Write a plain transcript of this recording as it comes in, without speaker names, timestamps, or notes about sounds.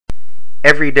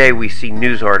Every day we see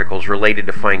news articles related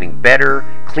to finding better,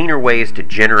 cleaner ways to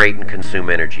generate and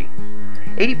consume energy.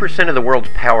 80% of the world's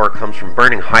power comes from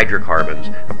burning hydrocarbons,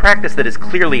 a practice that is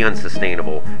clearly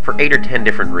unsustainable for 8 or 10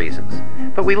 different reasons.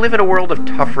 But we live in a world of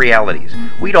tough realities.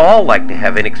 We'd all like to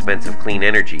have inexpensive clean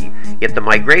energy, yet the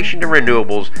migration to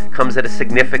renewables comes at a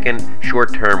significant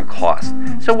short-term cost.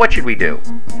 So what should we do?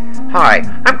 Hi,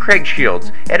 I'm Craig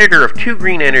Shields, editor of Two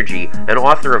Green Energy and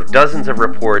author of dozens of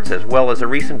reports as well as a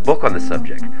recent book on the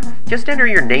subject. Just enter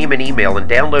your name and email and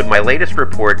download my latest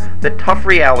report, The Tough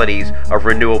Realities of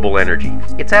Renewable Energy.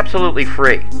 It's absolutely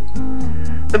free.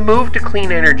 The move to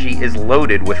clean energy is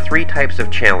loaded with 3 types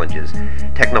of challenges: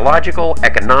 technological,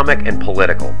 economic, and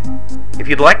political. If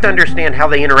you'd like to understand how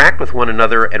they interact with one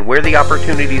another and where the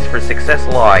opportunities for success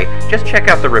lie, just check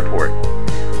out the report.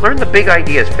 Learn the big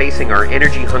ideas facing our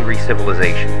energy-hungry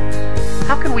civilization.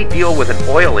 How can we deal with an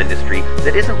oil industry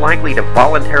that isn't likely to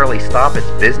voluntarily stop its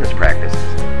business practices?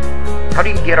 How do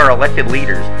you get our elected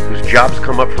leaders, whose jobs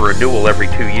come up for renewal every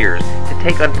 2 years, to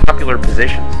take unpopular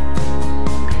positions?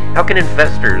 How can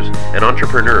investors and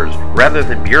entrepreneurs, rather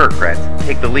than bureaucrats,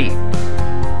 take the lead?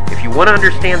 If you want to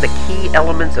understand the key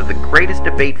elements of the greatest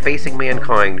debate facing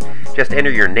mankind, just enter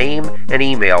your name and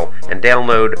email and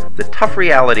download The Tough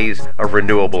Realities of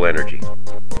Renewable Energy.